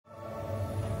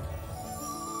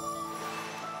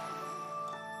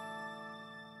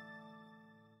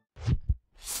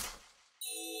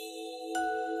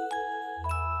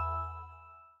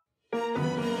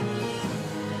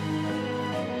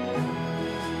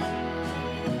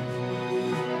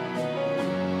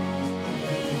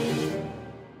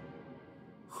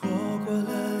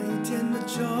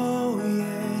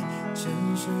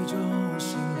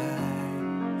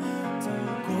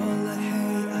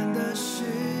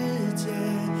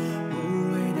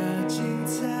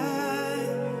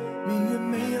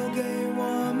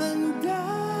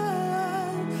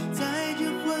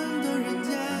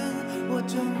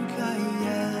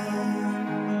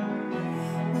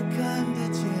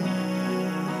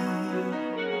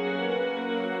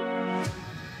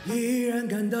依然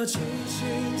感到清醒，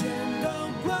见到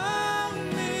光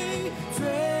明，最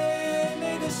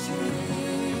美的心。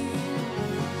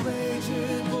未知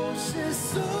不是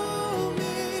宿命，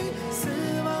死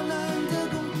亡难得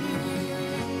公平。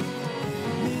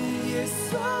你也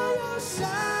所有伤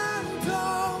痛，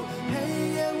黑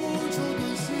夜无处遁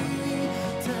形。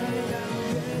太阳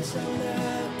跃上了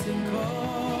天空，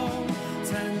惨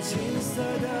青色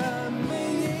的背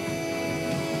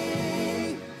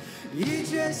影，已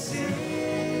觉醒。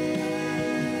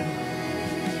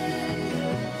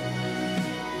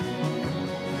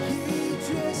已觉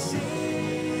醒。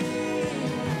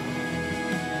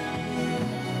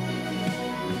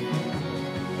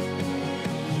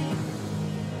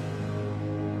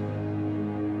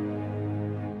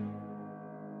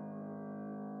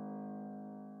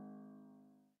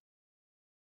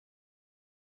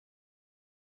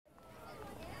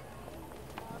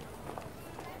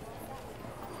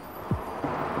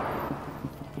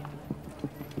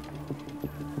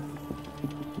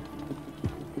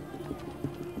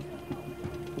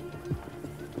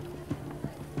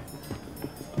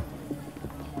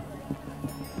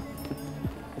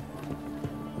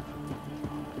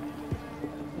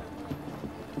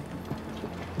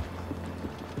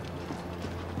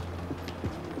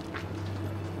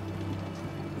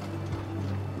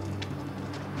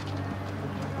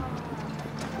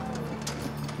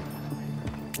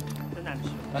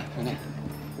哎，兄弟，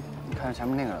你看见前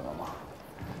面那个人了吗？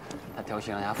他调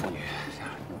戏良家妇女，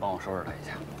你帮我收拾他一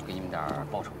下，给你们点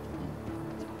报酬。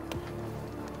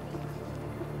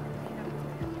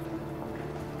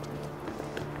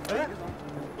哎，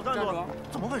我站住！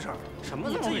怎么回事？什么？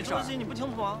你自己车袭，你不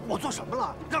清楚啊？我做什么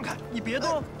了？让开！你别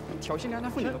动！调戏良家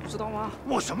妇女的不知道吗？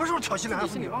我什么时候调戏良家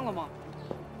妇女？你忘了吗？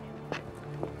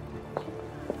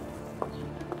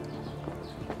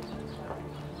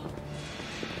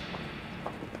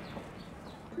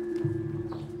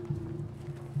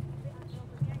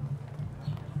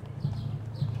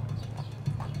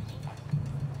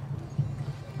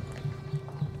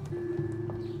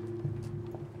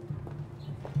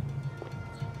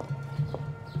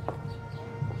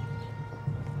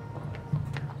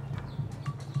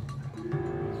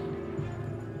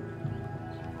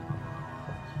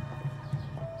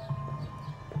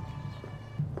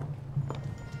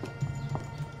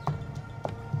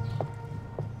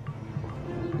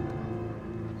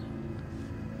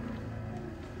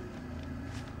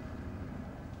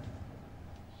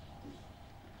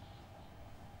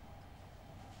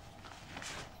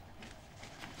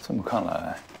 这么看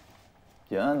来，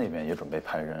延安那边也准备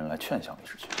派人来劝降李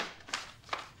世群。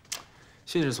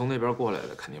信是从那边过来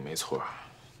的，肯定没错。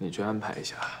你去安排一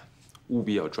下，务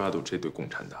必要抓住这对共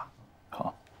产党。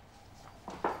好。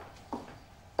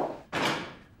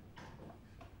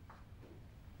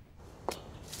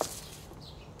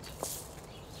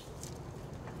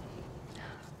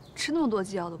吃那么多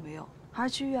剂药都没用，还是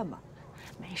去医院吧。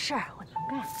没事儿，我能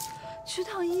干。去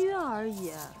趟医院而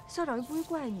已，校长又不会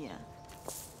怪你。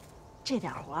 这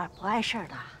点活不碍事儿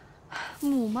的，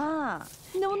母妈，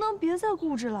你能不能别再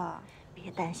固执了？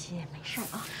别担心，没事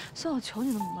啊。算我求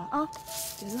你了，母妈啊，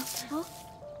别的啊，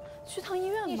去趟医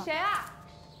院吧。你谁啊？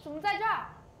怎么在这儿？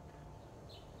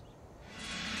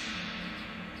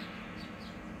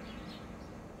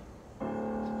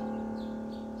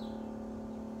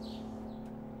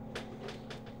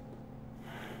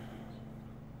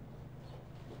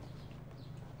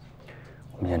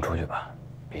我们先出去吧，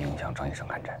别影响张医生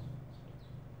看诊。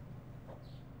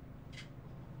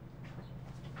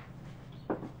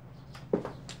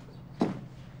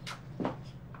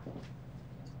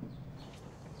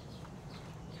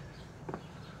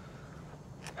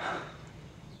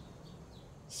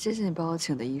 谢谢你帮我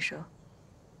请的医生。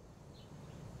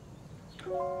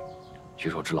举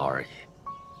手之劳而已。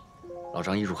老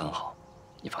张医术很好，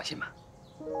你放心吧。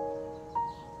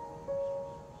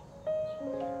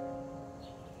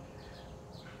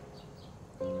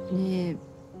你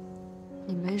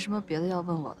没什么别的要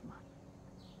问我的吗？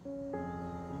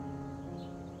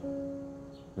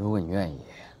如果你愿意，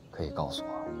可以告诉我；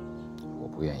我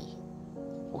不愿意，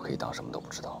我可以当什么都不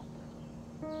知道。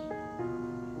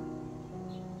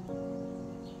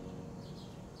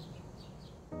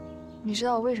 你知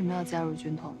道我为什么要加入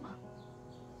军统吗？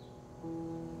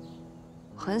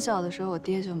很小的时候，我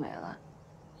爹就没了，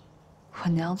我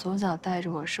娘从小带着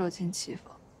我受尽欺负。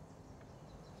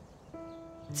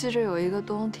记着有一个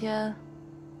冬天，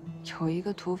有一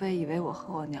个土匪以为我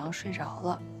和我娘睡着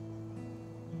了，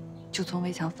就从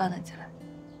围墙翻了起来。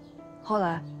后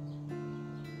来，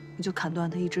我就砍断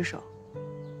他一只手，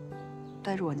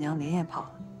带着我娘连夜跑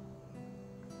了。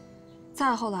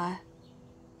再后来。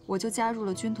我就加入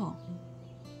了军统。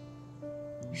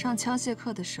上枪械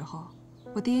课的时候，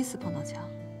我第一次碰到枪，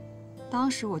当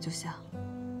时我就想，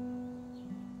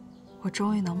我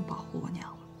终于能保护我娘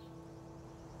了。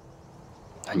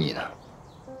那你呢？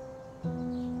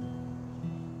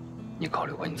你考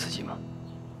虑过你自己吗？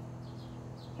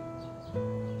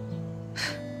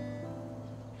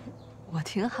我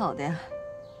挺好的呀。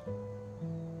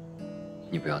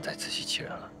你不要再自欺欺人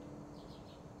了。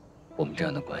我们这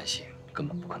样的关系根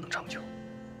本不可能长久。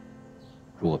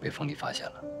如果被方黎发现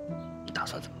了，你打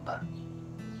算怎么办？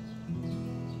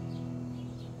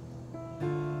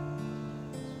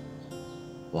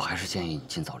我还是建议你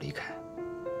尽早离开。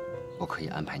我可以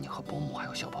安排你和伯母还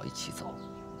有小宝一起走。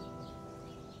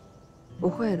不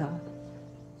会的，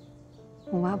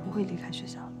我妈不会离开学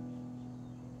校的。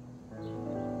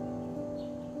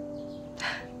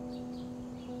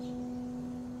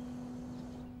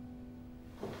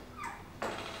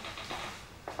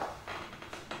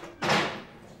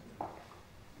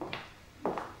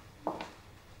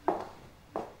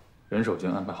人手已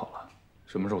经安排好了，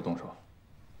什么时候动手？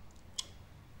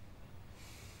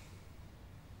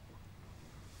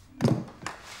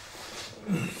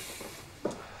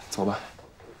走吧，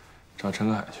找陈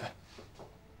克海去。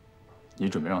你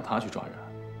准备让他去抓人？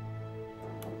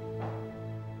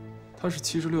他是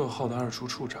76号的2处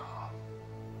处长，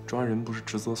抓人不是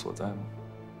职责所在吗？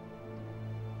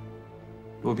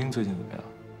骆宾最近怎么样？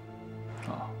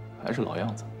啊，还是老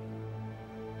样子。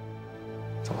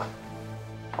走吧。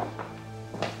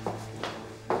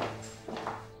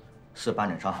是8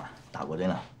诊伤寒，打过针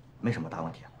了，没什么大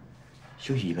问题，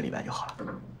休息1个礼拜就好了。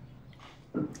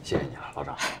谢谢你了，老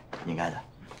长。应该的。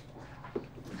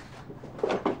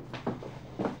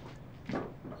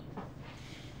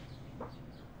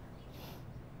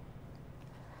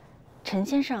陈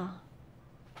先生，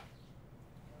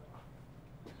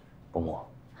伯母，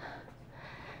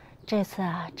这次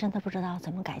啊，真的不知道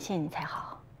怎么感谢你才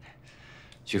好。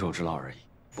举手之劳而已，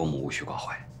伯母无需挂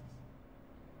怀。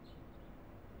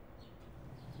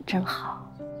真好，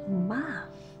妈。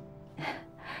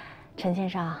陈先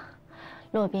生，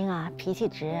骆宾啊，脾气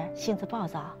直，性子暴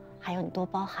躁，还有你多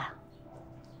包涵。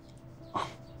啊，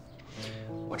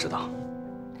我知道。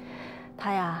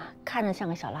他呀，看着像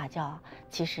个小辣椒，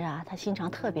其实啊，他心肠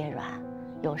特别软，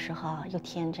有时候又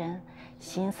天真，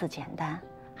心思简单，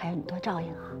还有你多照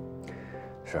应啊。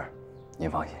是，您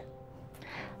放心。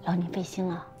劳您费心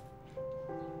了。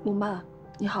母妈，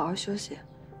你好好休息，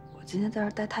我今天在这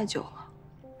儿待太久了。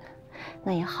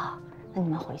那也好，那你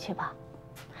们回去吧。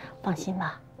放心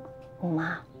吧，母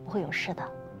妈不会有事的。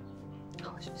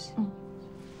好好休息。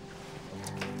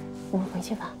你们回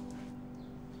去吧。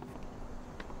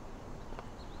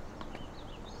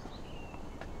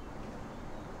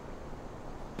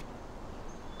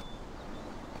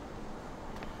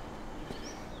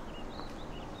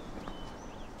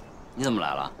你怎么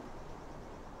来了？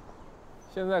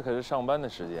现在可是上班的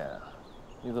时间啊，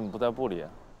你怎么不在部里啊？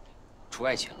出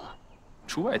外勤了。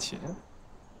出外勤？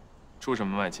出什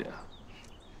么外勤啊？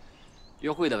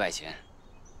约会的外勤。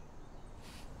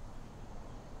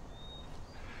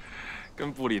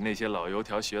跟部里那些老油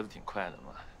条学的挺快的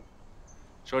嘛。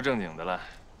说正经的了，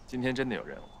今天真的有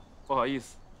任务，不好意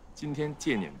思，今天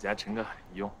借你们家陈克海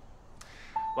一用。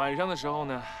晚上的时候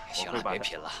呢，行了，别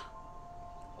贫了。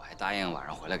我还答应晚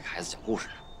上回来给孩子讲故事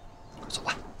呢。快走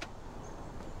吧。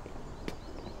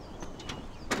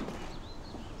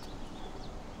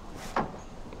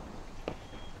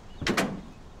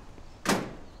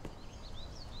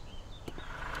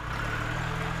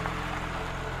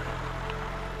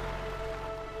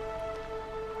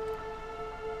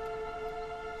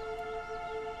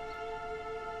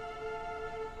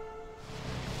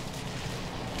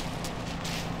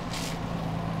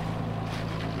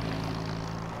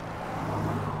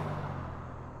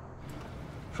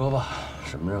说吧，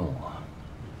什么任务啊？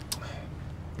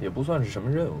也不算是什么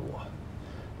任务，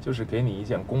就是给你一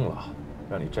件功劳，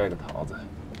让你摘个桃子。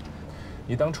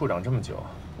你当处长这么久，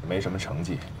也没什么成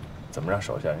绩，怎么让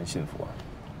手下人信服啊？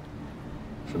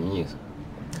什么意思？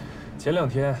前2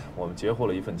天我们截获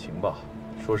了一份情报，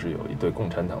说是有一对共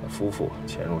产党的夫妇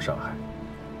潜入上海，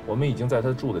我们已经在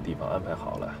他住的地方安排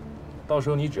好了，到时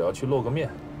候你只要去露个面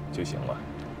就行了。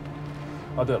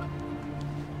啊，对了。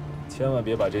千万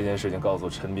别把这件事情告诉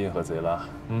陈斌和贼拉，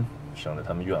省得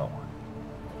他们怨我。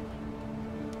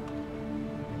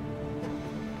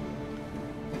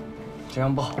这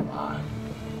样不好吧？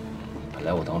本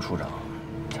来我当处长，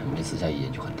陈斌私下意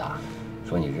见就很大，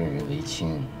说你任人唯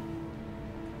亲。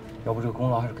要不这个功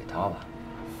劳还是给他吧，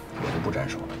我就不沾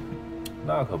手了。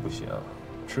那可不行，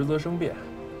迟则生变。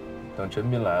等陈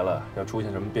斌来了，要出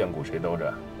现什么变故，谁都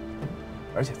沾。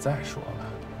而且再说了，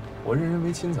我任人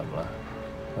唯亲怎么了？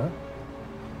啊？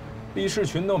李士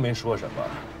群都没说什么，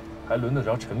还轮得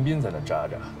着陈斌在那扎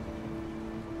扎？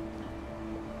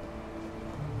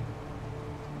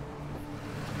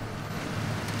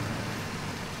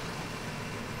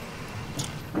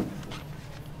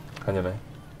看见没？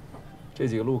这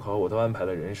几个路口我都安排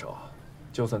了人手，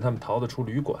就算他们逃得出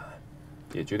旅馆，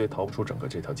也绝对逃不出整个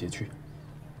这条街区。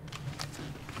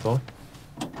走了。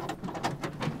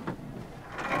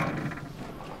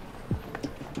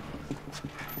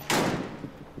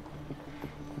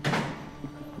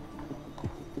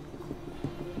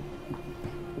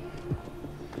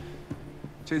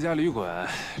这家旅馆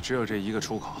只有这一个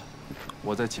出口，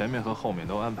我在前面和后面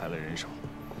都安排了人手，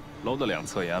楼的两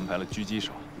侧也安排了狙击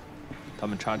手，他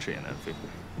们插翅也难飞。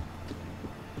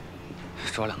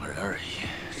抓2个人而已，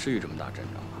至于这么大阵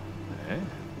仗吗？哎，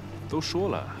都说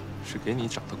了是给你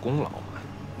找的功劳嘛，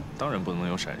当然不能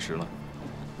有闪失了。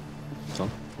走。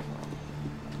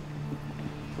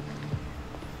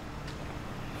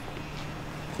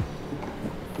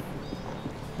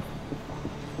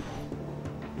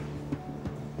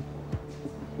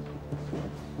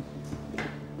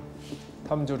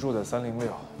他们就住在306，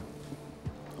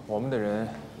我们的人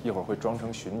一会儿会装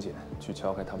成巡检去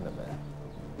敲开他们的门，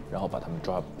然后把他们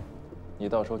抓捕。你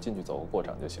到时候进去走个过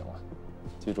场就行了。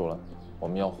记住了，我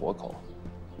们要活口，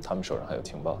他们手上还有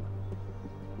情报呢。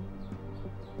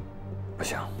不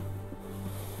行，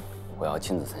我要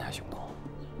亲自参加行动。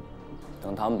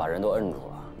等他们把人都摁住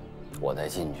了，我再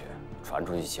进去，传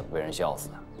出去岂不被人笑死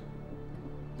啊？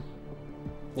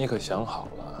你可想好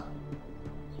了？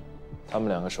他们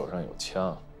2个手上有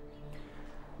枪，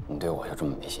你对我就这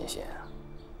么没信心啊？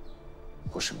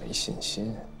不是没信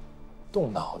心，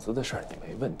动脑子的事儿你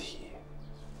没问题，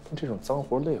但这种脏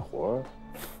活累活，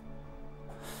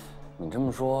你这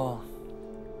么说，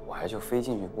我还就非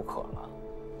进去不可了。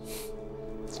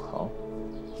好，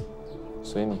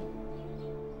随你。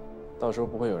到时候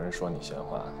不会有人说你闲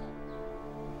话的。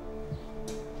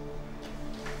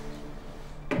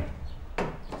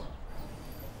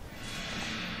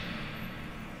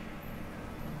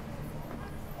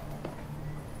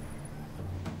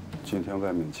今天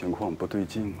外面情况不对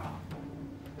劲啊！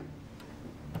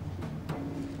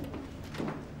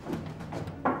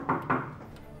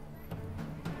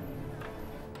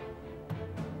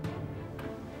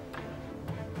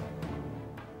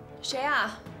谁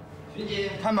啊？徐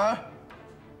姐，开门。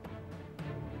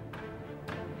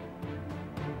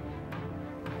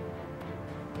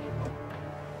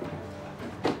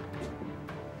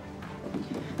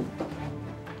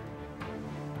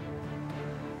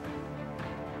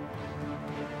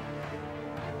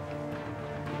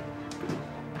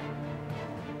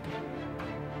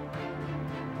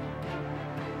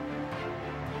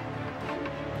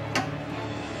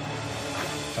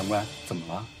长官，怎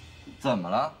么了？怎么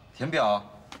了？填表。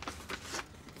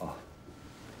哦。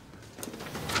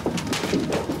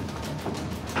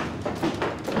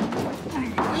哎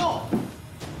呦！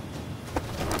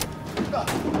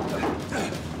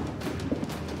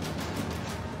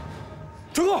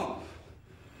陈克！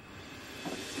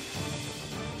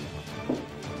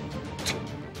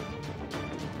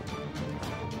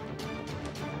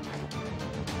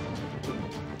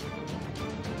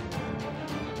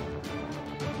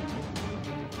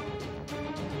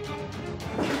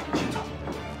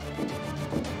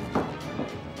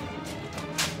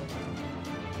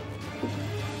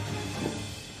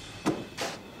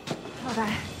老白，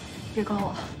别管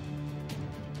我。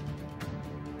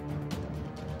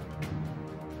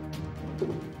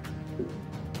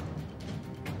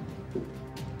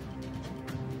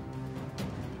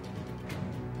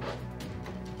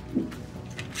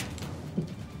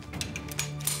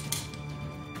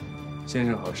先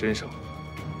生好身手，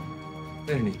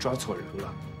但是你抓错人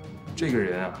了。这个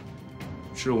人啊，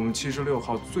是我们76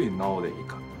号最孬的一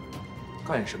个，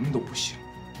干什么都不行。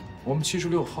我们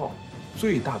76号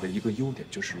最大的一个优点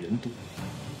就是人多。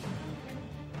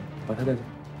把他带走。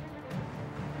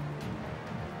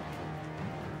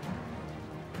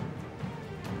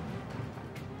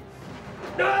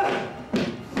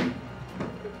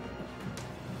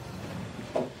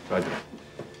抓紧。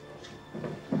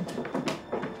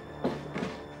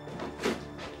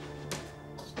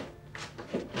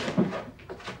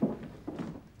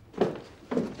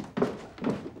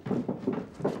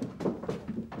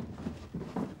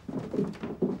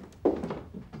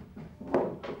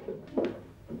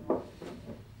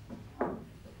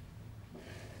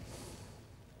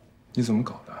你怎么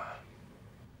搞的？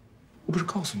我不是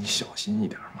告诉你小心一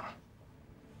点吗？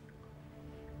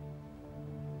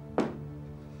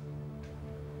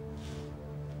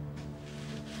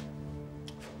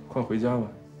快回家吧。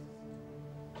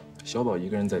小宝一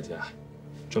个人在家，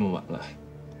这么晚了，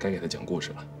该给他讲故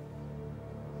事了。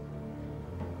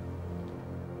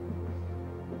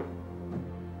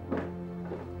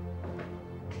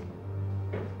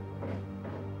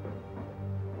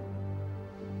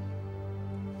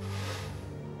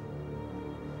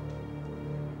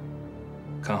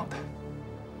看好他，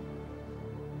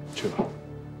去吧。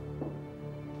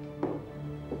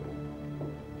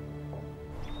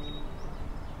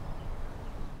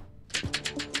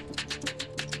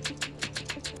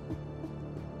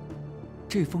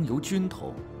这封由军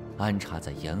统安插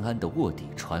在延安的卧底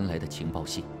传来的情报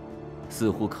信，似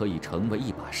乎可以成为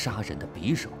一把杀人的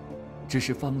匕首。只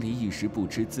是方黎一时不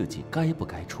知自己该不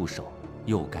该出手，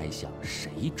又该向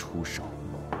谁出手。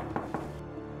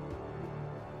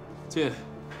进。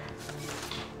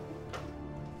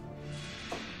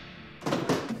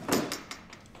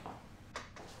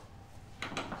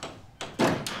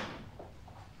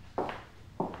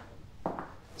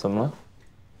怎么了？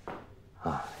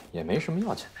啊，也没什么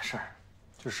要紧的事儿，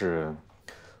就是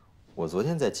我昨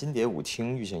天在金蝶舞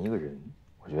厅遇见一个人，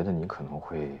我觉得你可能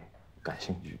会感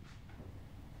兴趣。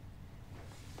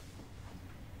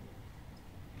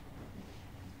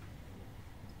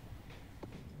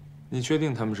你确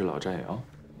定他们是老战友？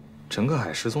陈克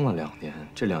海失踪了2年，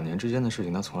这2年之间的事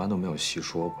情他从来都没有细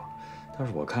说过，但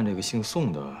是我看这个姓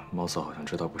宋的，貌似好像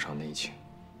知道不少内情。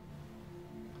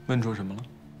问出什么了？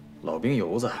老兵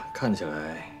油子，看起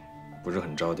来不是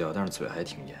很着调，但是嘴还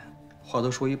挺严，话都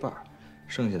说一半，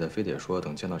剩下的非得说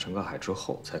等见到陈克海之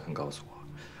后才肯告诉我，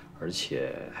而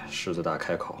且狮子大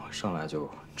开口，上来就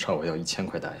找我要1000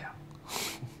块大洋，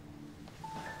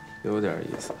有点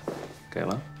意思，给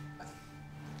了？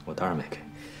我当然没给，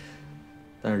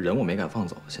但是人我没敢放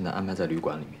走，现在安排在旅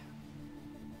馆里面。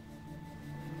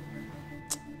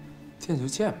见就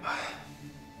见吧，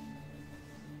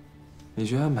你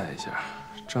去安排一下。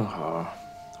正好，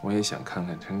我也想看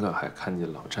看陈克海看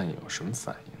见老战友什么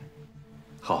反应。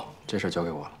好，这事交给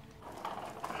我了。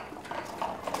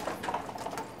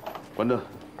关灯。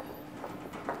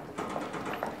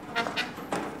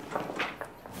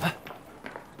哎，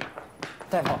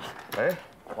大夫，哎，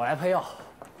我来配药。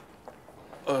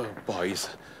不好意思，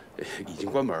已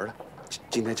经关门了。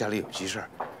今天家里有急事儿，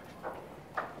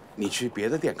你去别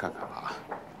的店看看吧啊。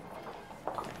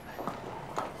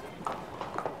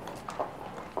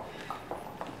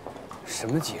什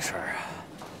么急事儿啊？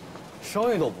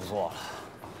生意都不做了。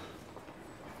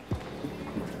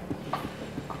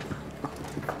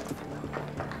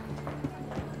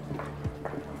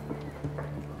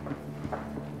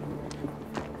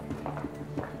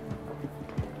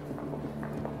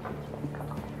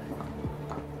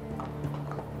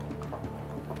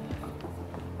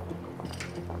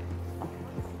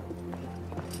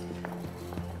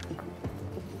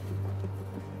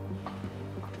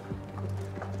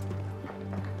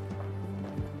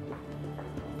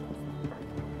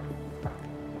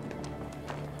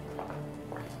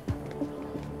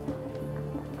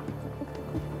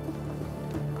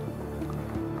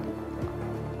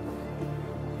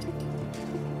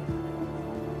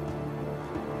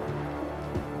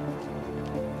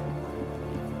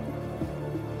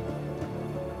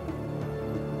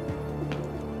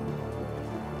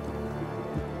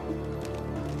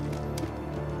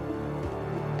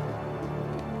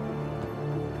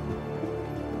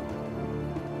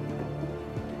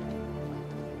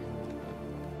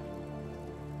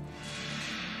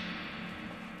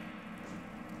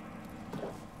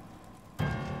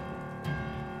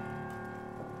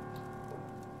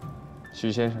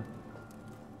徐先生，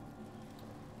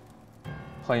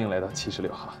欢迎来到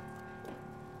76号。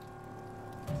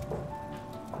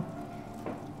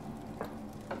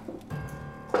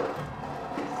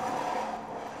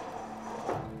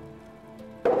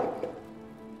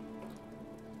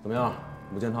怎么样？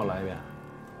无间套来一遍？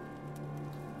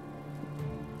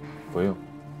不用。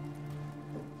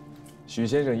许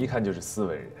先生一看就是斯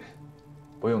文人，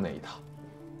不用那一套，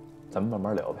咱们慢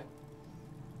慢聊呗。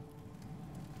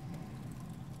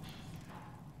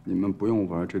你们不用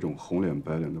玩这种红脸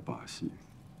白脸的把戏，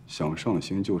想上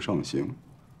刑就上刑。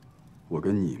我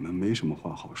跟你们没什么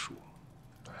话好说。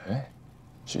哎，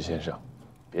许先生，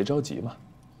别着急嘛。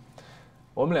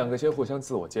我们2个先互相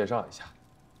自我介绍一下。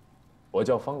我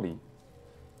叫方黎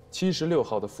，76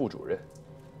号的副主任。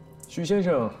许先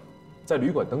生在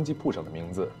旅馆登记簿上的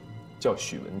名字叫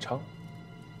许文昌，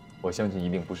我相信一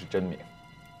定不是真名。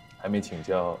还没请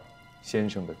教先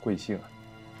生的贵姓啊？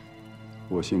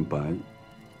我姓白。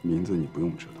名字你不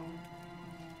用知道。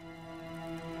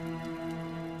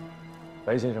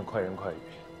白先生快人快语，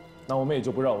那我们也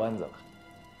就不绕弯子了。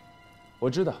我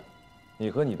知道，你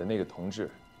和你的那个同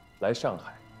志来上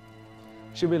海，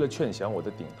是为了劝降我的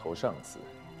顶头上司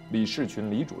李士群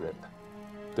李主任的，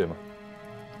对吗？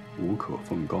无可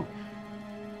奉告。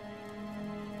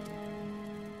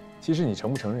其实你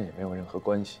承不承认也没有任何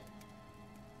关系，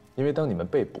因为当你们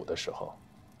被捕的时候，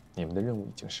你们的任务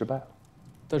已经失败了。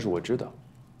但是我知道，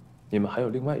你们还有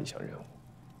另外一项任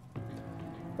务，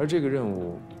而这个任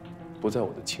务不在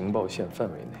我的情报线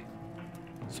范围内，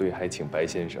所以还请白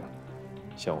先生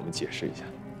向我们解释一下。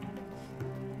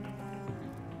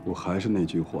我还是那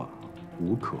句话，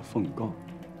无可奉告。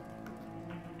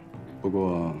不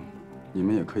过，你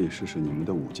们也可以试试你们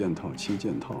的5件套、7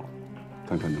件套，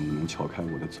看看能不能撬开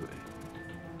我的嘴。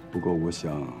不过，我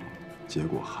想，结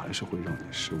果还是会让你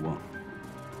失望。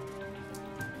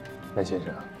白先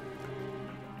生，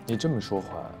你这么说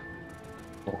话，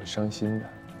我会伤心的。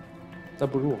那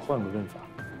不如我换个问法，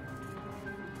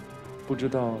不知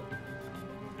道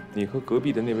你和隔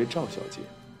壁的那位赵小姐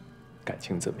感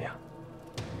情怎么样？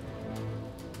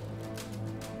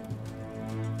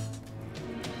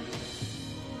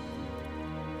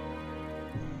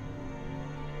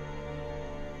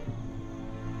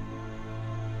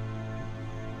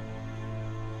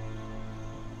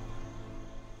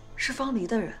是方黎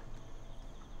的人，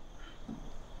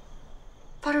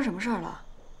发生什么事儿了？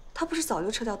他不是早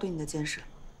就撤掉对你的监视了？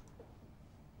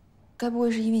该不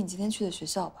会是因为你今天去的学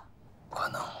校吧？不可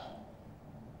能。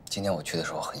今天我去的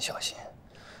时候很小心，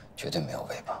绝对没有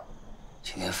违法。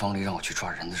今天方黎让我去抓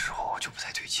人的时候就不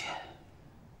太对劲，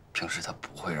平时他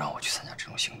不会让我去参加这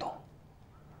种行动。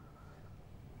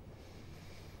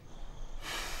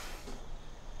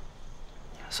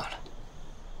算了，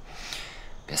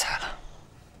别猜了。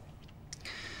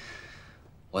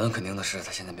我能肯定的是，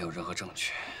他现在没有任何证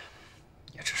据，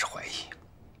也只是怀疑。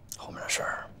后面的事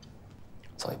儿，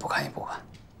走一步看一步吧。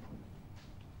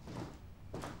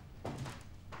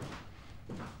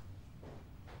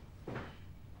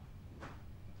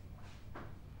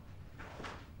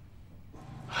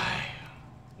哎呀，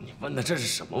你问的这是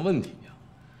什么问题呀？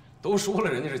都说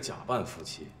了人家是假扮夫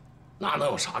妻，那能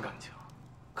有啥感情？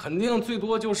肯定最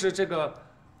多就是这个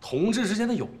同志之间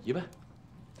的友谊呗。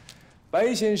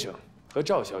白先生和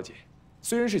赵小姐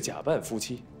虽然是假扮夫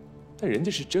妻，但人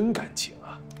家是真感情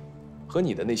啊，和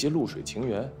你的那些露水情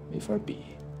缘没法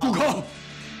比。住口！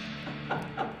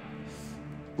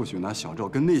不许拿小赵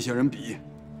跟那些人比。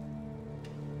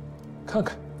看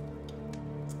看，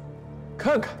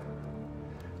看看，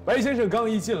白先生刚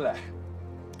一进来，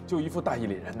就一副大义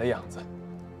凛然的样子，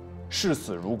视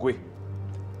死如归。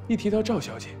一提到赵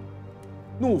小姐，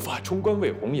怒发冲冠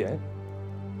为红颜。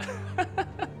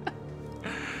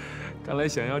看来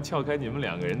想要撬开你们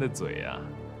2个人的嘴啊，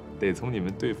得从你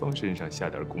们对方身上下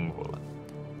点功夫了。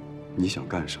你想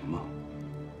干什么？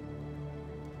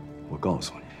我告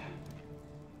诉你，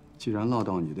既然落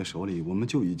到你的手里，我们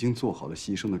就已经做好了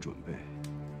牺牲的准备，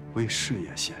为事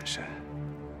业献身，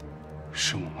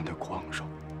是我们的光荣。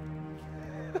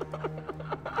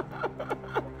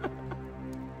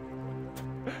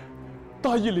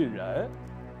大义凛然，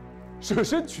舍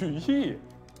身取义，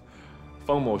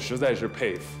方某实在是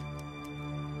佩服。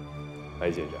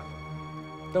白先生，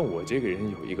但我这个人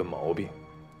有一个毛病，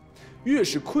越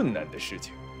是困难的事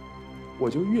情，我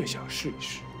就越想试一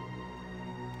试。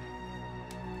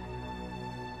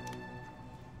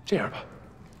这样吧，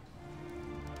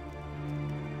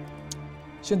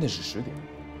现在是10点，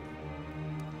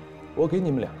我给你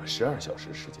们2个12小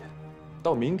时时间，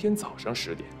到明天早上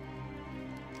10点。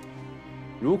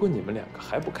如果你们2个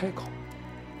还不开口，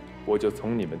我就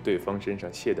从你们对方身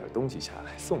上卸点东西下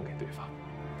来送给对方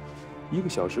，1个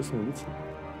小时送1次，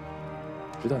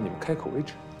直到你们开口为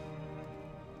止。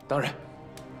当然，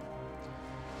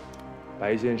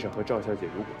白先生和赵小姐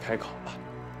如果开口了，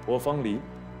我方黎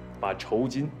把酬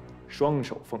金双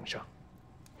手奉上，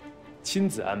亲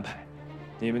自安排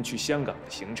你们去香港的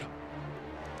行程。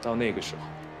到那个时候，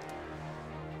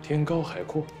天高海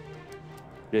阔，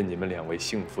任你们2位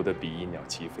幸福的比翼鸟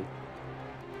齐飞，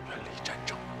远离战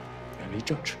争，远离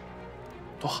政治，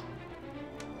多好！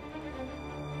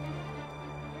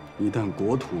一旦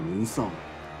国土沦丧，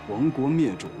亡国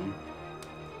灭种，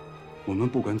我们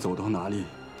不管走到哪里，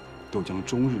都将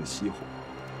终日熄火，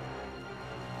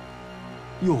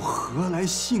又何来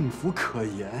幸福可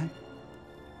言？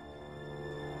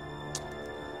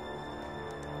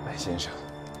白先生，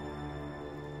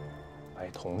白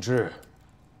同志，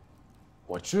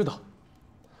我知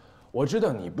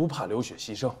道你不怕流血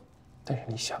牺牲，但是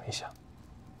你想一想，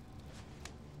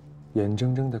眼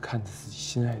睁睁地看着自己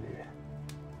心爱的人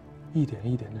一点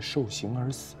一点地受刑而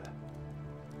死，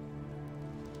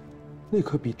那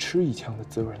可比吃1枪的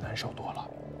滋味难受多了。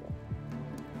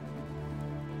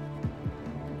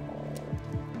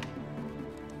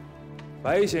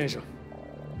白先生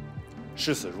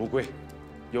视死如归，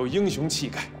有英雄气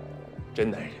概，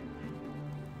真男人。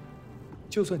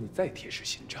就算你再铁石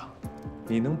心肠，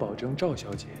你能保证赵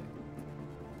小姐，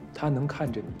她能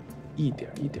看着你一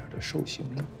点一点的受刑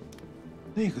吗？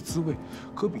那个滋味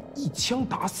可比一枪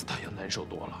打死她要难受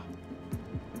多了。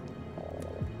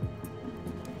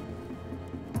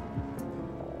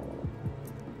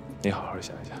你好好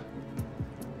想一想，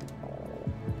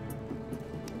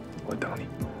我等你。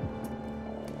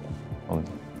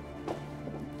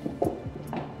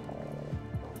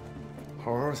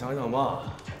好好想想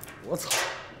吧。我操！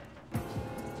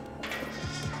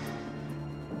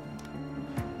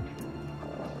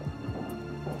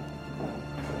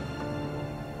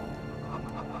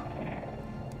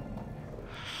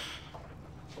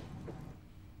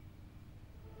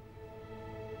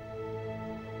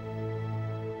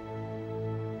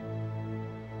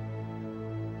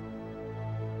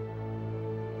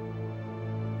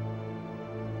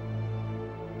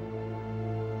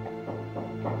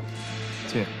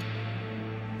进。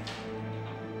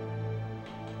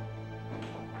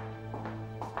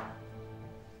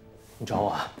你找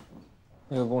我？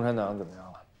那个共产党怎么样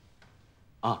了？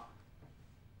啊，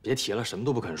别提了，什么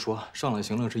都不肯说，上了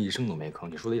刑令是一声都没吭。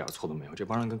你说的一点错都没有，这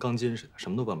帮人跟钢筋似的，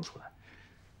什么都办不出来。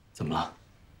怎么了？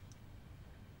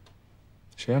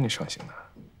谁让你上刑的？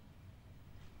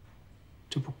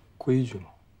这不规矩吗？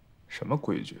什么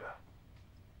规矩？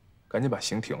赶紧把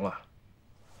刑停了。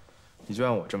你就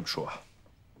按我这么说。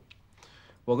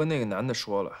我跟那个男的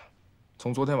说了，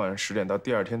从昨天晚上10点到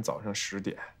第2天早上10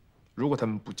点，如果他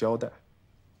们不交代，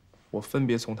我分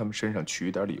别从他们身上取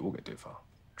一点礼物给对方，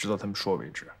直到他们说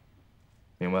为止。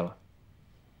明白了？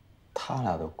他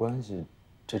俩的关系，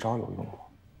这招有用吗？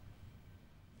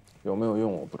有没有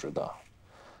用我不知道。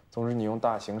总之你用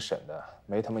大刑审的，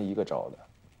没他们一个招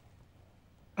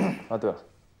的。啊，对了，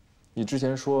你之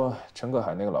前说陈克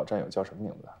海那个老战友叫什么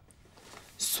名字？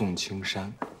宋青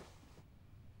山。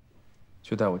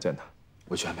去带我见他。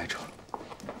我去安排车。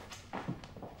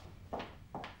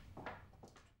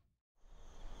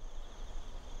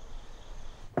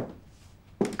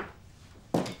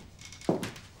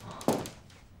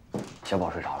小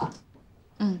宝睡着了。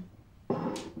嗯。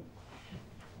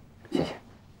谢谢。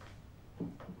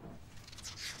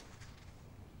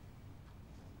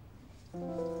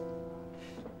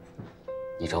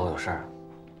你找我有事儿？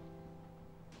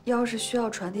要是需要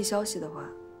传递消息的话，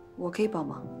我可以帮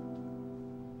忙。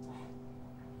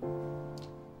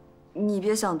你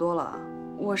别想多了啊，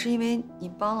我是因为你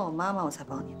帮了我妈妈，我才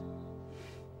帮你的。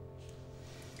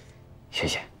谢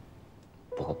谢，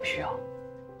不过不需要。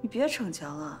你别逞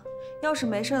强了，要是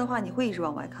没事的话，你会一直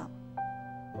往外看吗？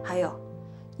还有，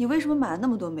你为什么买了那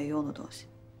么多没用的东西？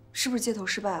是不是接头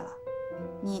失败了？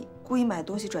你故意买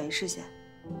东西转移视线？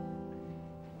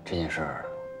这件事儿，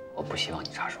我不希望你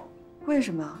插手。为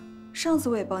什么？上次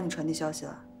我也帮你传递消息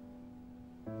了。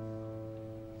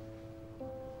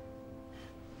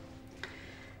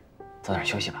早点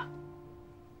休息吧。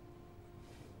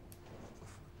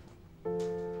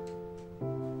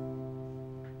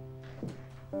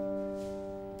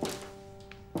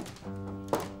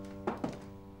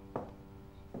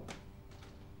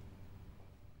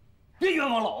别冤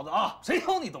枉老子啊！谁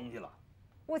偷你东西了？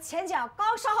我前脚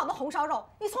刚烧好的红烧肉，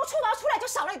你从厨房出来就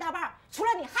少了一大半，除了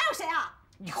你还有谁啊？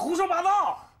你胡说八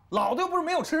道！老子又不是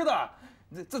没有吃的。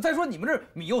再说你们这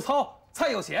米又糙，菜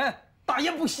又咸，大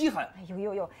烟不稀罕。哎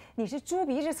呦，你是猪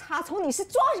鼻子插葱，你是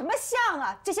装什么像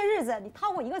啊？这些日子你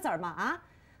掏过一个子儿吗？啊？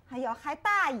哎呀，还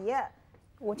大爷，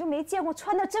我就没见过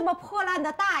穿的这么破烂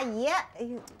的大爷。哎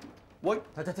呦，我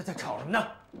在吵什么呢？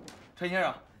陈先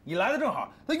生，你来的正好，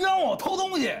他冤枉我偷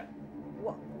东西。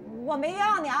我没冤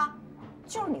枉你啊，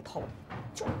就是你偷的，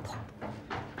就是你偷的。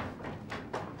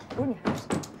不是你还是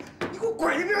你给我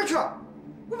滚一边去！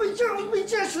我没见过没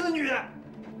见识的女人。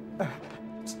哎，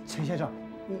陈先生，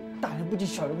你大人不计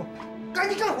小人过，赶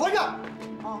紧干活去！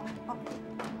啊！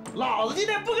老子今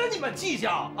天不跟你们计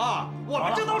较啊！我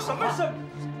们这都什么事？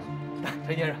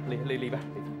陈先生，里边，里边，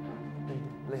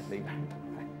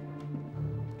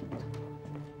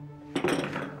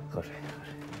喝水。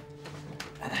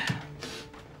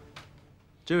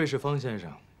这位是方先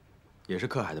生，也是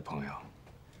克海的朋友。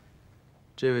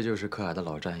这位就是克海的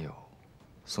老战友，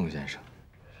宋先生。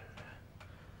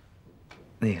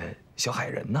那个小海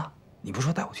人呢？你不是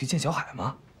说带我去见小海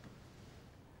吗？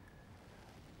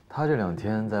他这2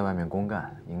天在外面公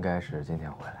干，应该是今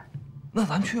天回来。那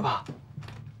咱去吧。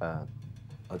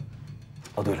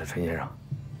哦，对了，陈先生，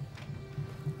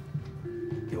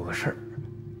有个事儿。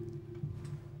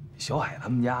小海他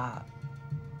们家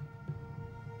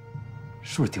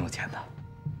是不是挺有钱的？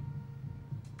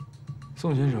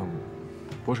宋先生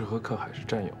不是和克海是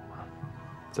战友吗？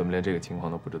怎么连这个情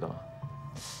况都不知道？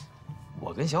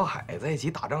我跟小海在一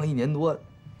起打仗1年多，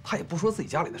他也不说自己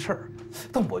家里的事儿，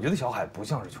但我觉得小海不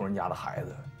像是穷人家的孩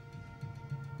子。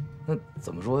那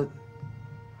怎么说？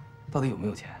到底有没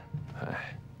有钱？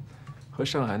哎，和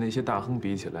上海那些大亨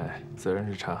比起来，自然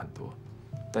是差很多。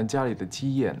但家里的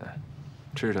基业呢，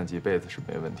吃上几辈子是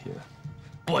没问题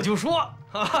的。我就说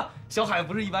啊，小海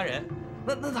不是一般人。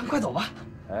那咱快走吧。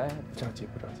哎，不着急，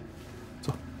不着急，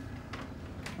坐。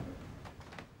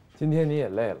今天你也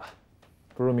累了，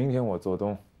不如明天我做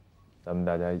东，咱们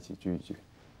大家一起聚一聚。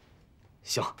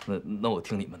行，那我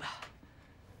听你们的。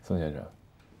宋先生，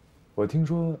我听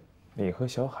说你和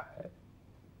小海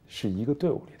是一个队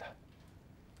伍里的，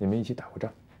你们一起打过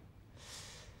仗。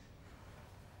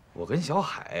我跟小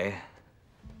海，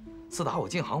自打我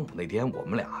进航母那天，我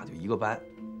们俩就一个班。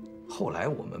后来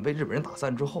我们被日本人打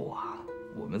散之后啊，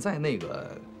我们在那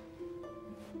个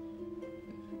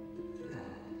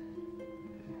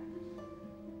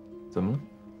怎么了？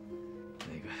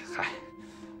那个嗨，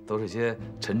都是些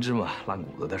陈芝麻烂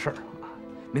谷子的事儿啊。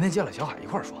明天见了小海一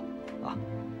块儿说啊。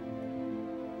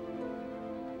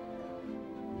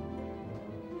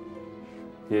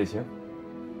也行，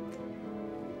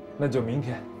那就明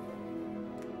天。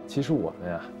其实我们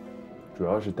呀，主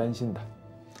要是担心他。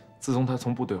自从他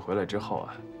从部队回来之后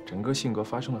啊，整个性格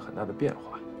发生了很大的变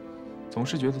化，总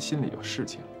是觉得心里有事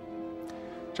情。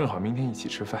正好明天一起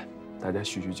吃饭，大家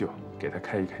叙叙旧，给他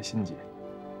开一开心结。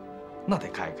那得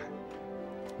开一开。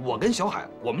我跟小海，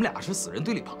我们俩是死人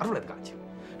堆里爬出来的感情，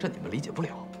这你们理解不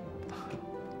了。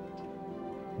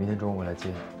明天中午我来接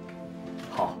你。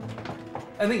好。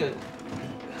哎，那个，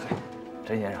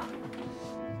陈先生，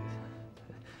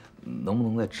能不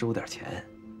能再支我点钱？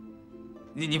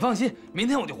你放心，明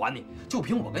天我就还你。就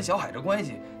凭我跟小海这关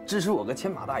系，支持我个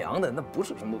千马大洋的，那不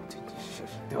是什么，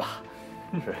对吧？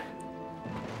是。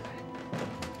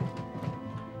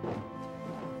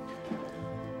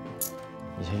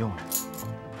你先用着。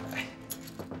哎，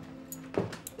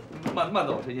慢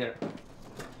走，陈先生。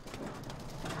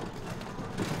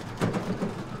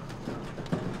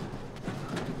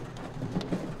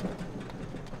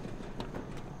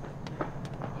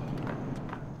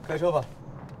开车吧。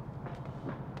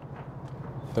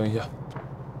等一下。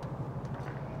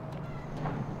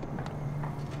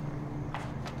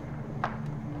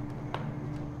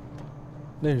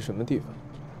那是什么地方？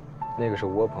那个是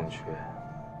窝棚区，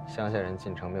乡下人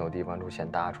进城没有地方住，现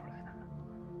搭出来的。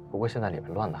不过现在里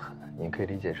面乱得很，你可以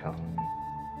理解成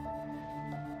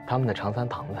他们的长三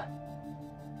堂子。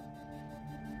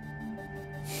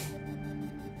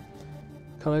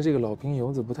看来这个老兵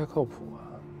油子不太靠谱啊。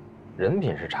人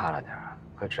品是差了点儿，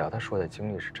可只要他说的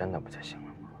经历是真的，不就行了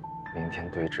吗？明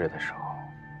天对峙的时候，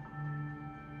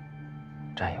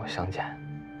战友相见，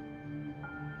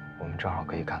我们正好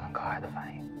可以看看可爱的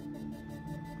反应。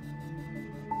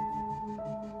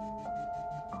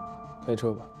开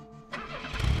车吧。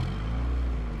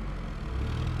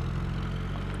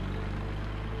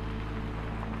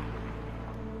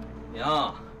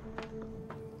娘，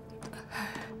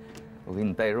我给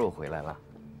你带肉回来了。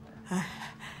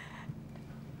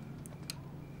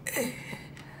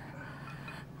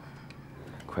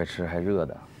快吃，还热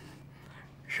的。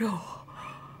肉。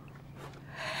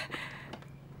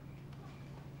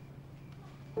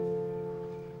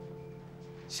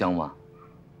香吗？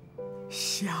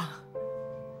香。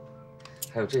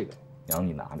还有这个，娘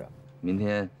你拿着，明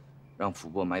天让福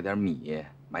伯买点米，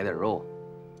买点肉。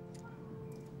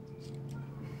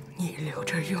你留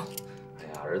着用。哎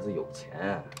呀，儿子有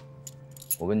钱。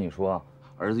我跟你说，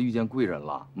儿子遇见贵人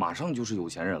了，马上就是有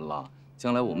钱人了。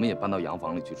将来我们也搬到洋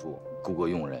房里去住，雇个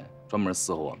佣人，专门伺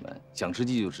候我们，想吃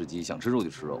鸡就吃鸡，想吃肉就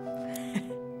吃肉。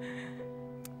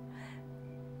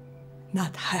那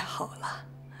太好了。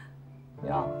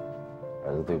娘，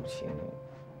儿子对不起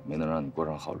你，没能让你过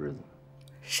上好日子。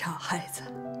傻孩子，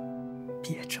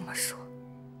别这么说。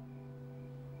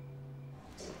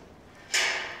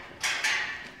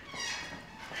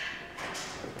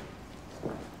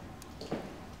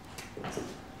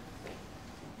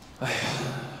哎呀，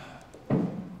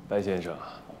白先生，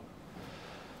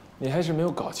你还是没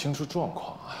有搞清楚状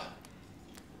况啊。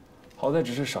好在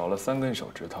只是少了3根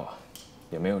手指头，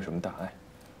也没有什么大碍，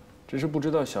只是不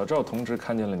知道小赵同志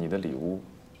看见了你的礼物，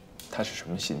他是什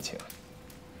么心情？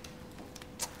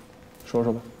说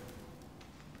说吧。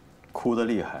哭得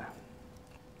厉害，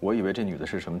我以为这女的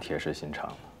是什么铁石心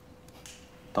肠，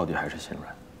到底还是心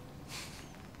软。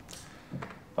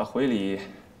把回礼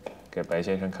给白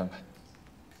先生看看。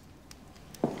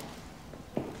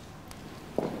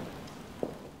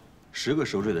10个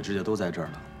手指的指甲都在这儿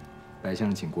了，白先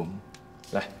生请过目。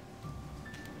来。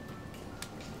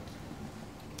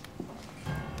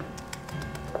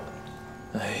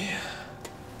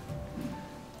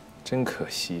真可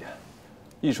惜呀，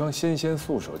一双纤纤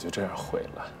素手就这样毁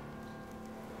了。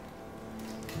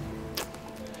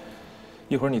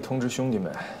一会儿你通知兄弟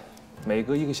们，每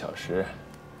隔1个小时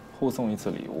互送1次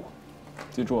礼物，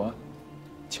记住啊，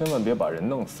千万别把人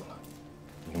弄死了，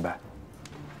明白？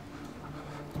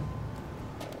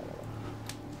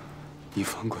你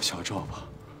放过小赵吧，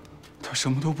他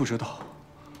什么都不知道，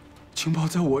情报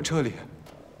在我这里。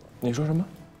你说什么？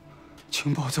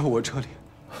情报在我这里。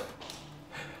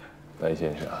白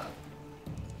先生，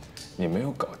你没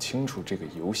有搞清楚这个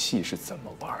游戏是怎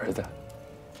么玩的。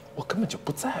我根本就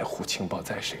不在乎情报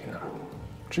在谁那儿，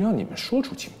只要你们说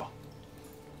出情报。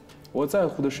我在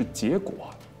乎的是结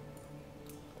果。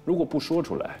如果不说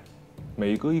出来，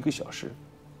每隔1个小时，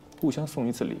互相送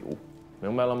1次礼物，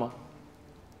明白了吗？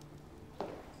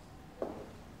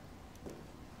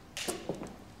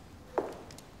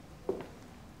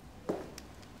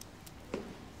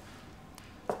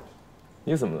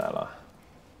你怎么来了？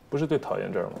不是最讨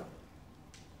厌这儿吗？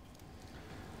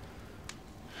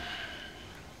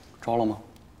招了吗？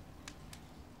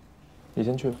你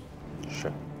先去吧。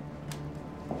是。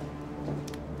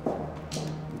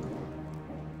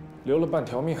留了半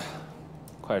条命，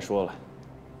快说了。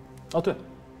哦，对，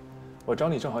我找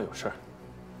你正好有事儿，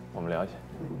我们聊一下。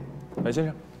白先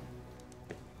生。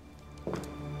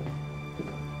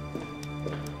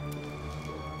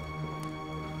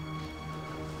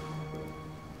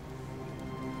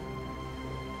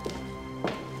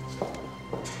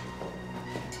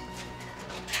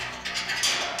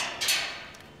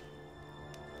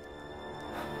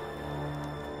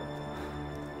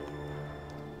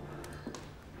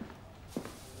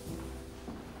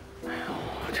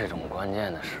这种关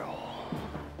键的时候，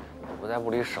不在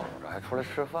屋里守着，还出来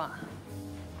吃饭。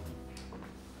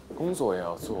工作也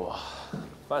要做，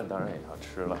饭当然也要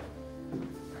吃了。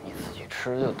你自己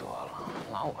吃就得了，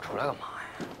拉我出来干嘛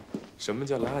呀？什么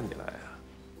叫拉你来呀？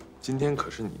今天可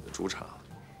是你的主场。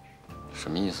什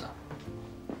么意思？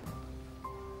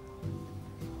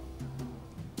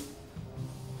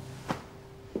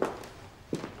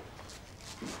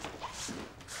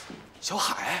小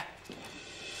海。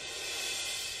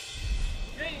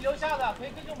愿意留下的可以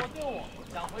跟着我们队伍，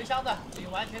想回乡的领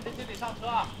完钱在这里上车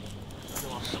啊。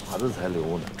啥子才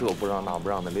留呢？这不让那不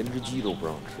让的，连只鸡都不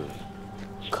让吃。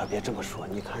可别这么说，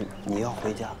你看你要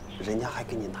回家，人家还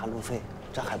给你拿路费，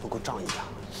这还不够仗义的。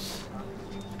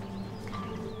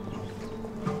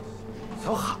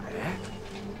小海，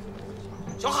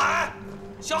小海，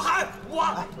小海，我、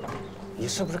哎，你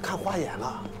是不是看花眼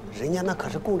了？人家那可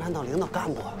是共产党领导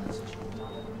干部。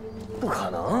不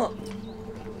可能，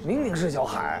明明是小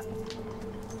海。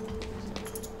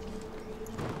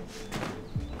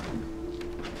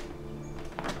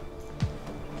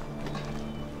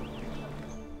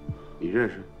你认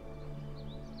识？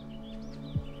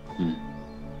嗯，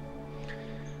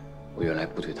我原来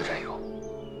部队的战友。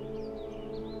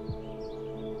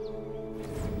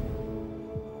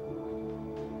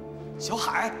小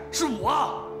海，是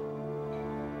我。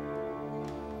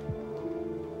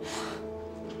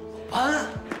老潘，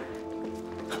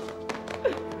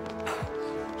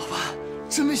老潘，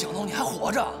真没想到你还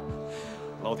活着。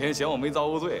老天嫌我没遭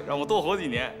过罪，让我多活几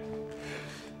年。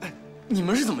哎，你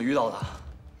们是怎么遇到的？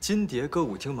金蝶歌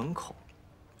舞厅门口，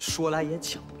说来也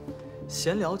巧，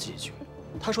闲聊几句，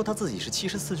他说他自己是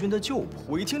74军的旧部，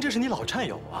我一听这是你老战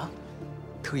友啊，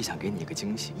特意想给你一个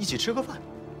惊喜，一起吃个饭，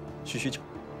叙叙旧。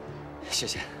谢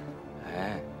谢。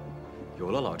哎，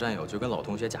有了老战友就跟老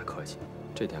同学假客气，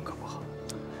这点可不好。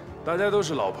大家都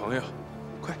是老朋友，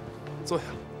快坐下。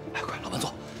哎，快，老潘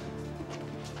坐。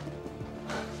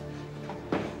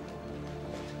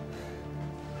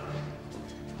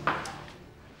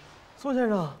苏先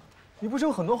生，你不是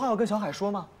有很多话要跟小海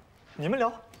说吗？你们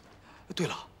聊。对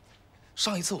了，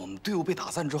上一次我们队伍被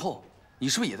打散之后，你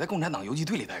是不是也在共产党游击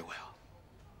队里待过呀？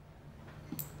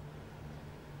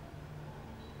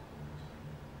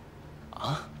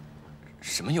啊？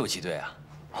什么游击队啊？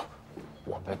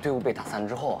我被队伍被打散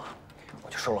之后啊，我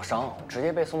就受了伤，直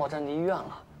接被送到战地医院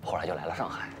了。后来就来了上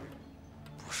海。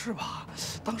不是吧？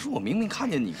当时我明明看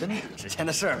见你跟之前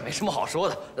的事儿没什么好说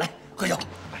的。来，喝酒。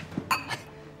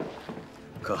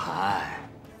可海，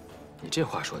你这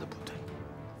话说的不对，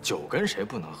酒跟谁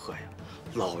不能喝呀？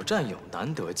老战友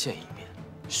难得见一面，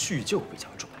叙旧比较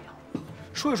重要。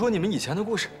说一说你们以前的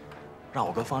故事，让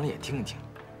我跟方黎也听一听，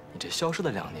你这消失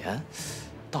的2年，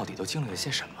到底都经历了些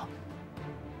什么？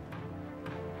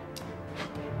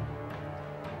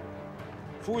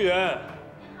服务员，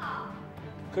您好，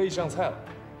可以上菜了。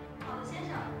好的，先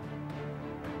生。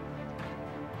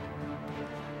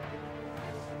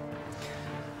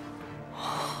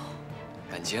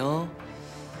感情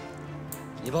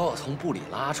你把我从部里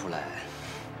拉出来，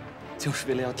就是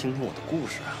为了要听听我的故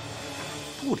事啊。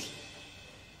部里？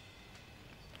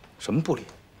什么部里？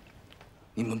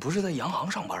你们不是在洋行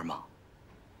上班吗？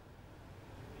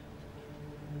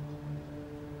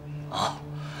啊，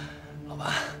老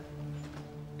板，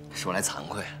说来惭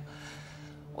愧，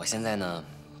我现在呢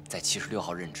在76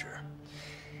号任职。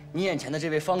你眼前的这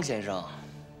位方先生，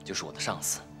就是我的上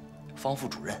司，方副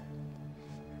主任。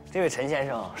这位陈先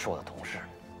生是我的同事，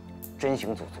侦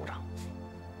刑组组长。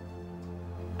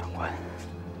长官，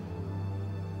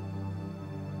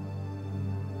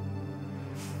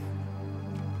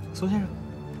苏先生，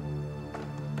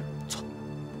坐。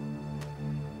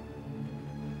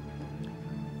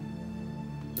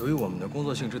由于我们的工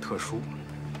作性质特殊，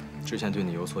之前对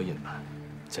你有所隐瞒，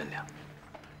见谅。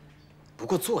不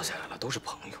过坐下来了，都是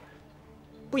朋友，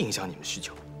不影响你们叙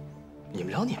旧。你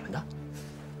们聊你们的。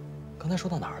刚才说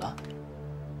到哪儿了？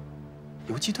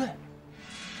游击队。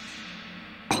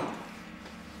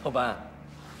老板，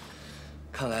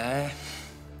看来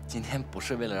今天不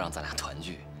是为了让咱俩团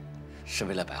聚，是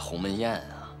为了摆鸿门宴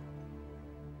啊！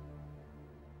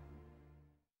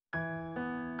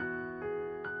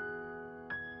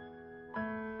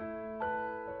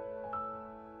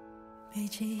闭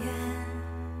起眼，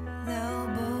留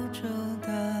不住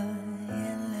的眼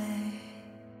泪，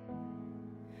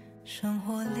生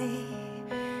活里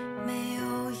没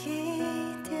有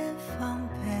一点防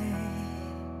备，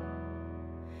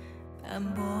斑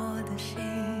驳的心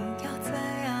要怎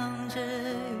样治愈，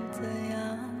怎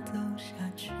样走下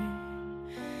去，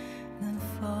能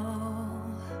否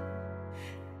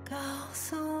告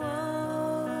诉我，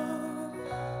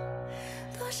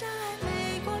多少爱没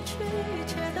过去，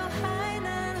却都还能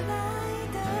来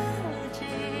得及。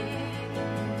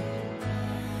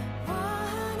我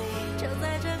和你就在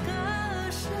这个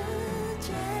世界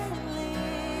里，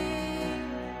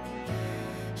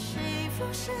幸福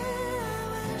是